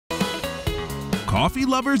Coffee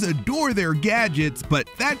lovers adore their gadgets, but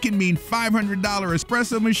that can mean $500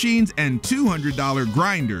 espresso machines and $200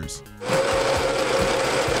 grinders.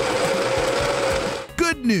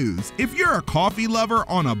 Good news, if you're a coffee lover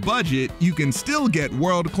on a budget, you can still get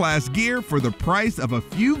world-class gear for the price of a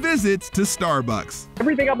few visits to Starbucks.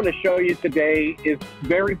 Everything I'm going to show you today is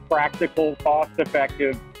very practical,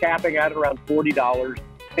 cost-effective, capping out at around $40,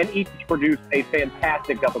 and each produce a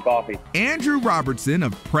fantastic cup of coffee. Andrew Robertson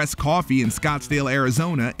of Press Coffee in Scottsdale,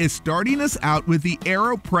 Arizona is starting us out with the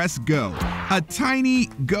AeroPress Go, a tiny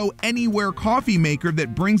go-anywhere coffee maker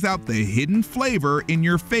that brings out the hidden flavor in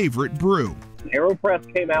your favorite brew.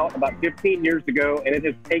 AeroPress came out about 15 years ago, and it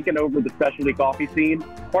has taken over the specialty coffee scene,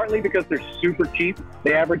 partly because they're super cheap.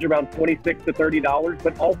 They average around $26 to $30,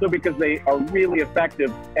 but also because they are really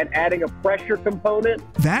effective at adding a pressure component.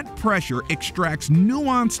 That pressure extracts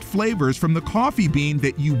nuanced flavors from the coffee bean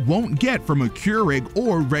that you won't get from a Keurig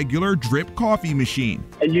or regular drip coffee machine.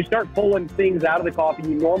 And you start pulling things out of the coffee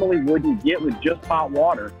you normally wouldn't get with just hot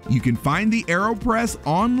water. You can find the AeroPress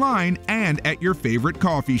online and at your favorite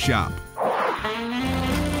coffee shop.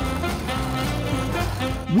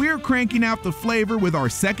 We're cranking out the flavor with our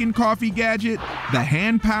second coffee gadget, the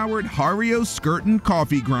hand-powered Hario Skirtin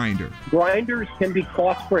coffee grinder. Grinders can be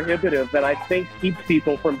cost prohibitive, and I think keeps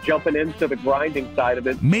people from jumping into the grinding side of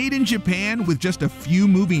it. Made in Japan with just a few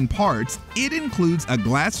moving parts, it includes a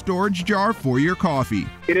glass storage jar for your coffee.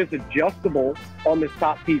 It is adjustable on this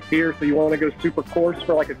top piece here, so you want to go super coarse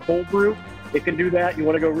for like a cold brew. It can do that. You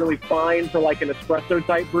want to go really fine for like an espresso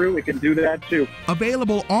type brew, it can do that too.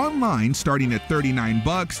 Available online starting at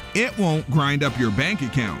 $39, it won't grind up your bank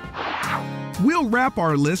account. We'll wrap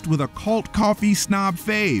our list with a cult coffee snob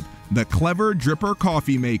fave, the Clever Dripper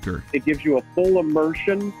Coffee Maker. It gives you a full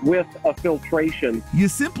immersion with a filtration. You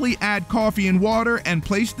simply add coffee and water and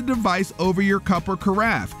place the device over your cup or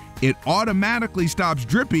carafe. It automatically stops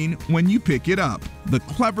dripping when you pick it up. The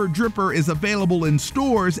Clever Dripper is available in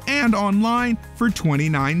stores and online for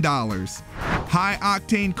 $29.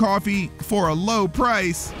 High-octane coffee for a low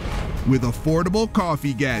price with affordable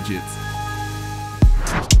coffee gadgets.